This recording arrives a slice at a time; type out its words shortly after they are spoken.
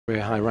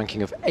Very high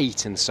ranking of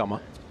 8 in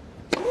summer.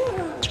 Game.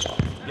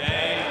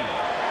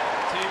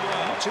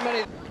 Not too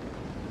many.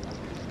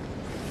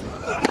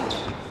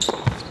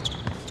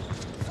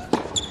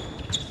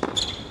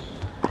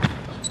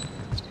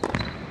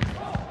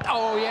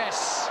 Oh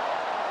yes,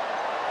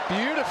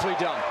 beautifully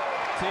done.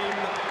 Team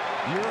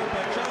Europe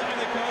challenging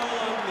the goal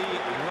on the...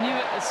 Knew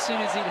it as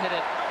soon as he'd hit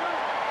it.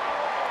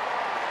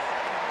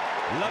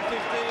 Love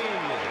 15.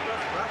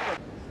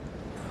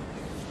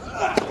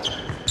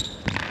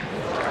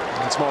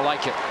 It's more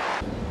like it.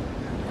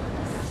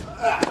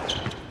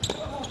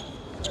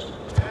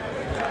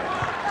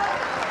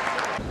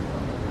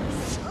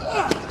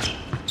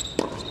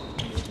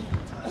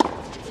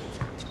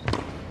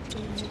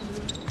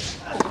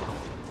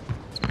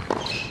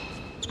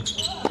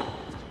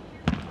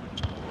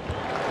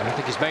 I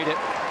think he's made it.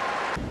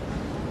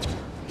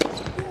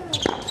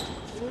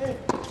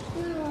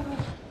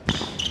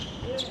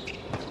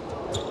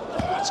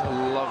 That's a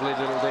lovely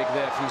little dig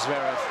there from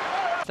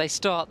Zverev. They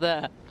start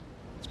there.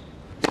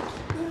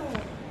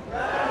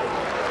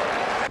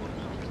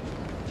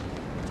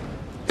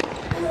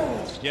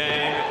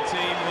 Game,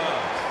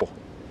 teamwork.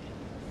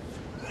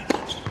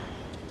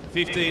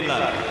 15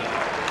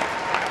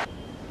 left.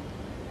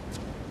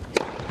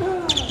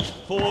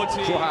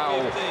 14,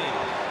 Wow.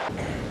 15.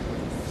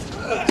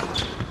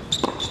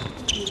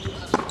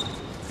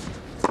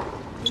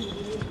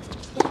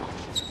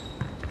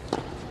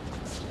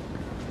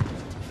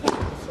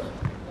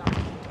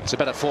 It's a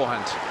better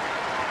forehand.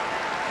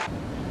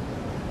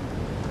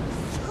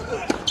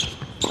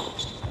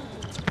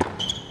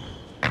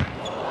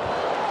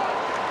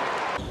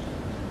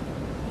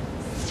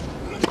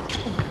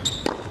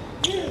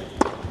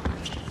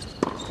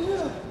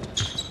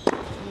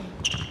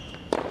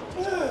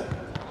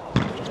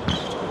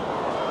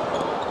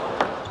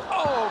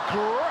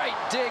 Great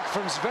dig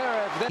from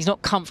Zverev. He's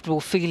not comfortable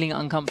feeling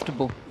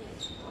uncomfortable.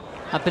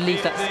 I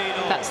believe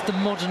that's the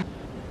modern...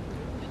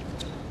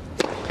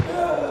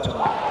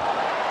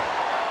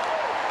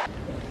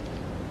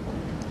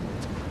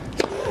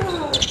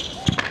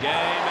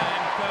 Game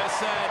and first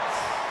set.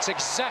 It's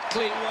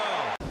exactly...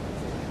 Well.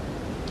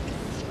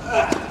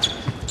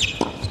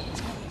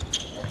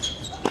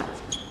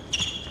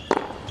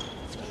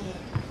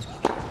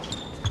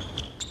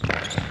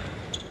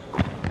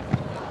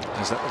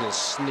 There's that little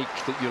sneak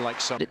that you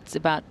like some. It's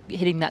about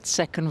hitting that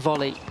second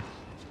volley.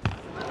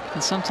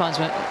 And sometimes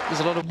when there's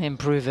a lot of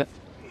improve it.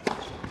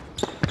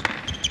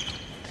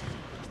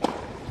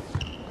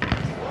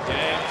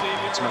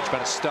 It's a much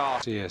better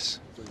start.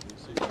 Yes.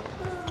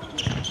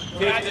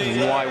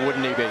 15. Why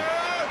wouldn't he be?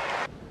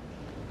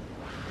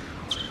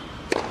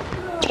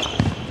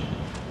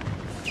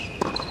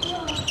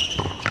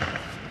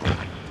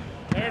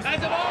 I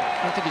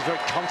don't think he's very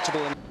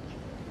comfortable in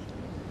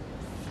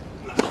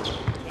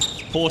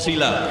 40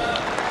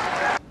 left.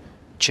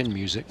 chin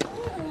music.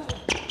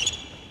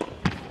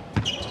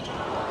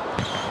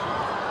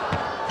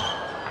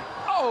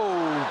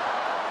 Oh,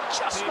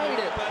 just made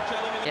it.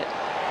 Yeah.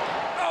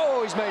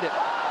 Oh, he's made it.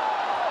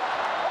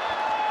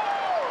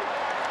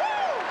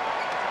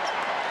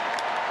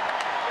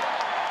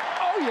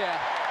 Oh, yeah.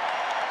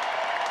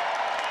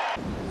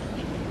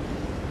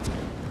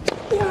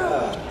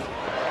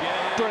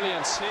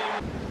 Brilliant.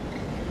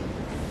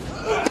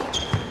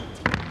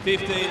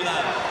 15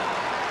 left.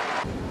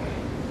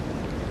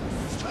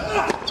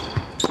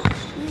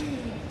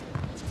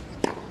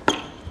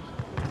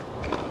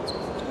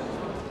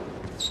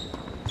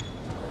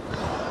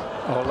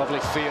 Oh, lovely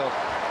feel.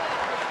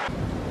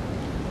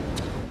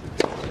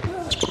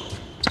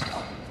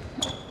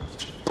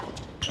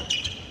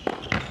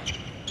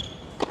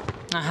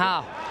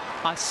 Aha!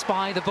 I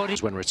spy the body.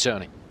 When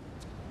returning.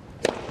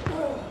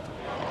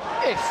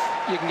 If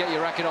you can get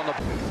your racket on the...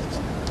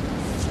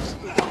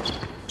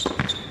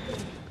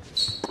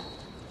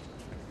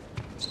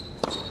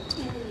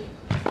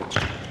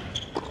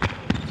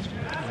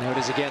 And there it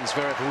is again,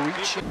 Zverev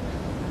reaching.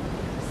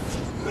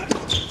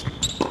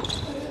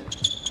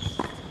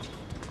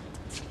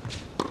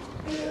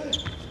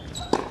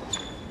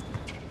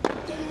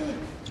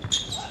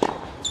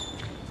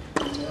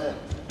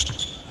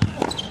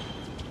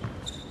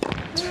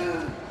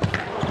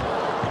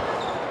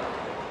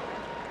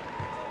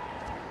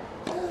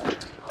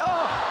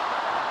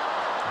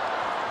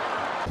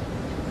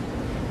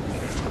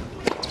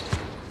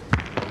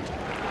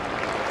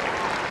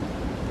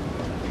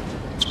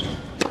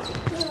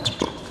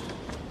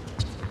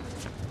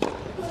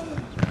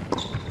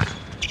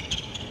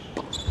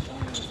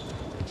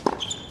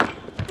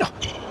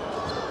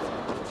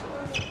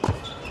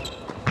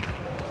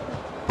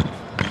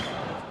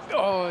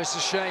 Oh, it's a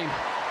shame.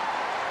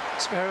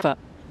 But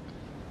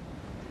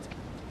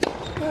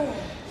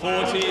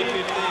 40,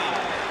 15.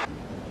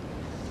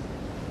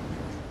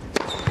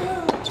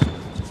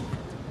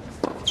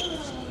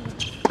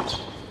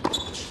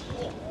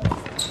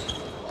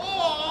 Oh,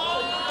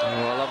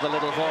 I love the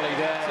little volley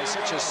there. It's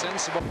such a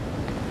sensible...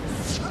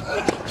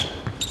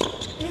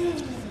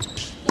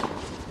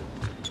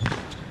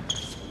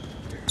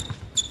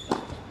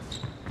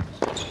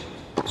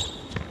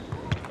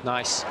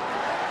 Nice.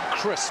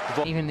 crisp.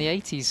 Even in the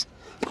 80s.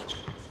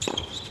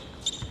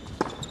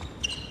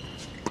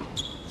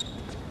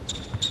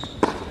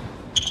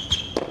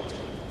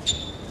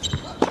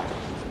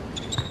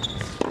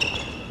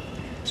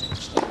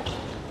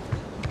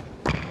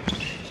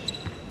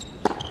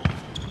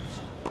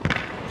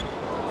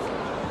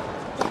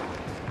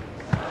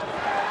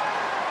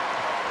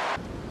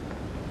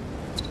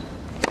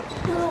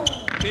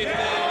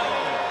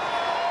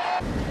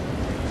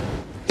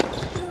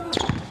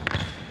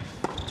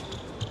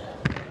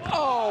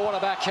 Oh, what a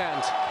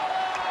backhand.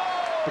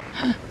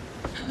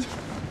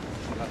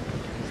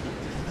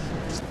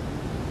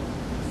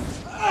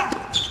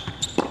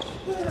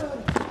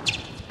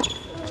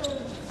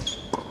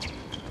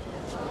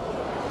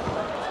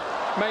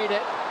 Made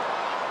it.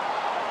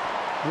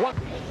 One.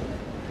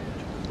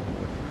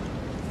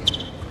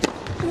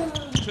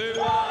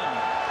 2-1.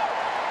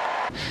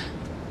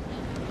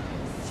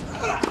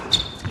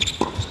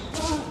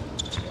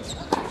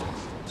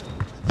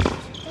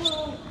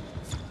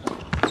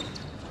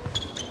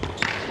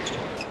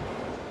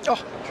 Oh,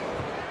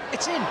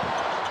 it's in.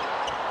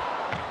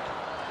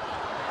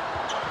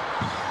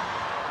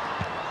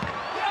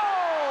 Oh,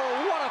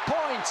 what a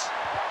point.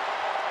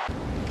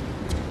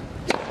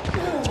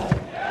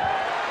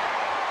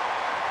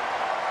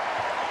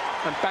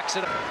 And backs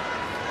it up.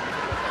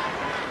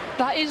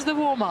 That is the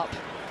warm-up.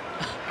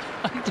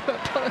 I do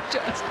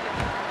apologise.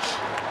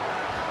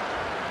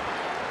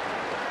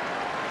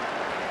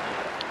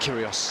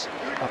 Kyrgios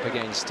up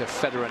against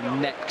Federer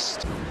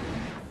next.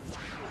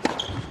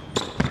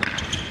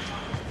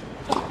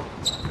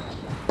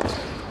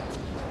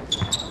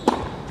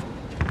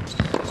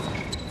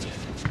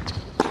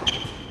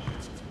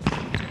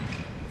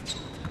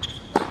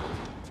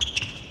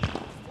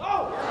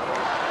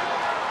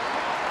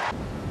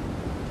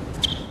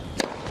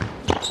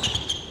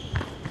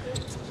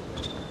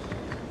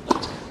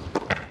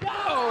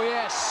 Oh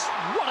yes,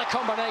 what a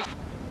combination.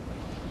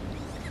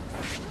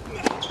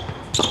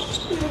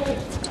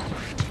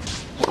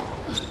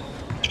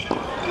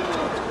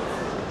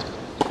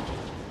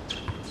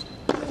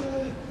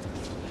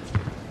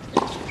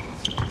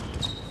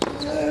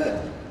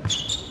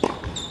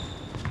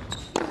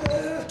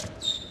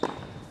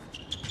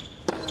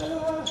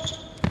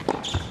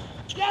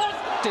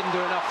 Didn't do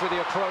enough with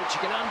the approach. You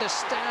can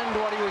understand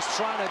what he was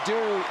trying to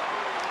do.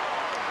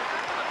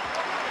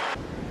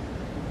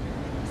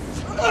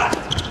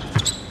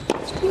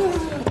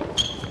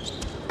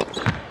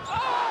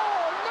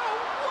 Oh, no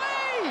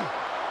way!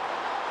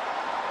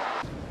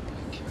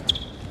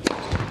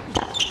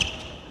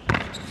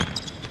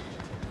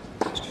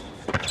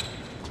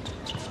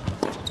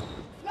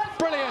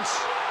 Brilliant.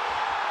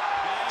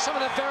 Some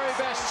of the very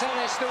best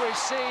tennis that we've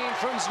seen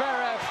from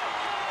Zverev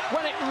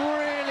when it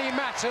really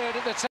mattered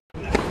at the time.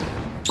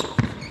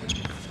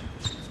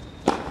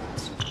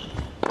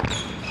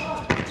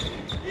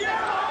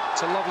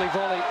 It's a lovely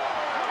volley.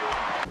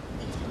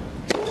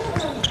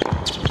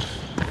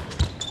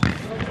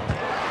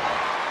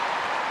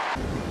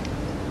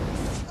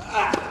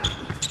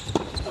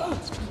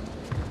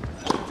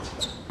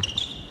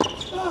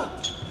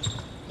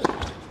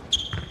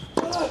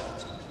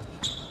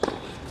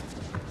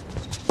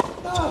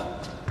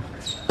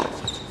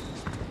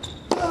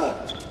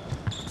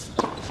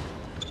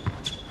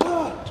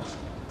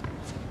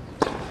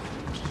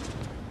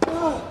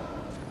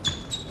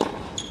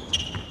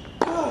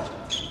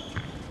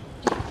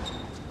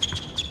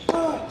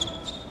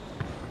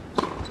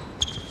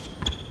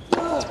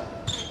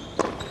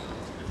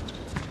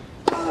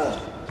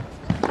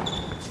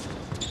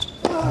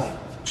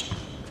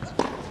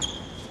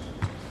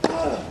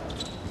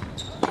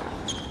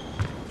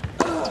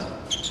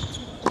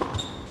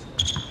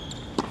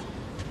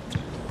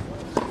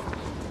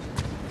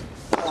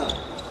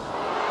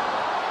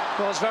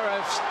 Well,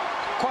 Zverev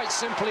quite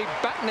simply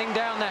battening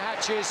down the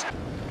hatches.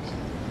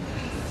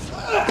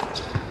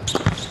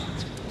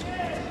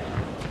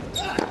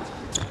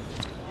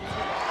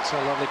 It's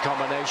a lovely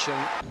combination.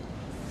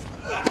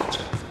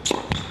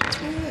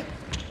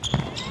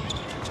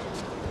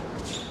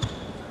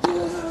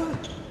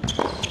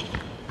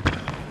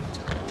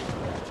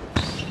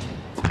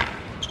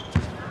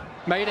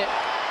 Made it.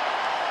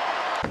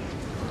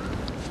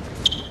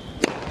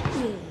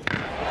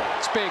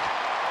 It's big.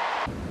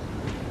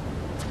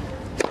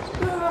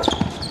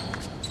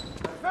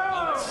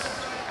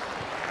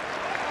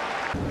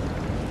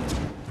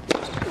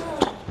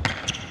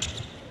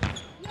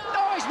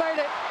 Oh, he's made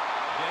it.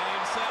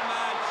 Game, set,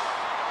 match.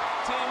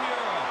 Team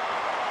Europe.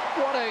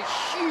 What a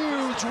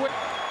huge win.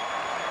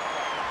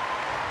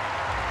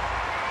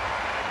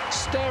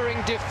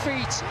 Staring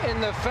defeat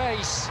in the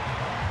face.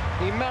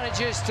 He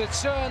manages to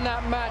turn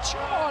that match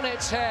on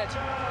its head.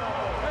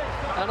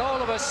 And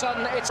all of a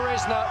sudden, it's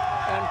Isner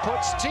and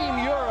puts Team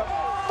Europe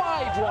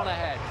 5-1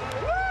 ahead.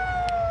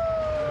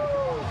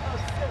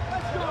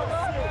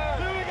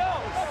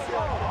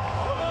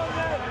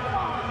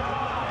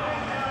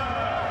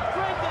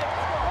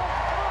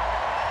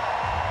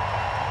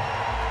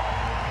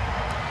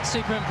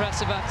 Super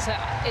impressive at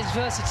his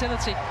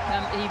versatility.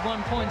 He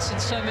won points in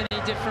so many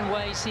different different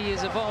ways. He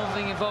is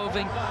evolving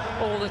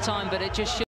all the time, but it just shows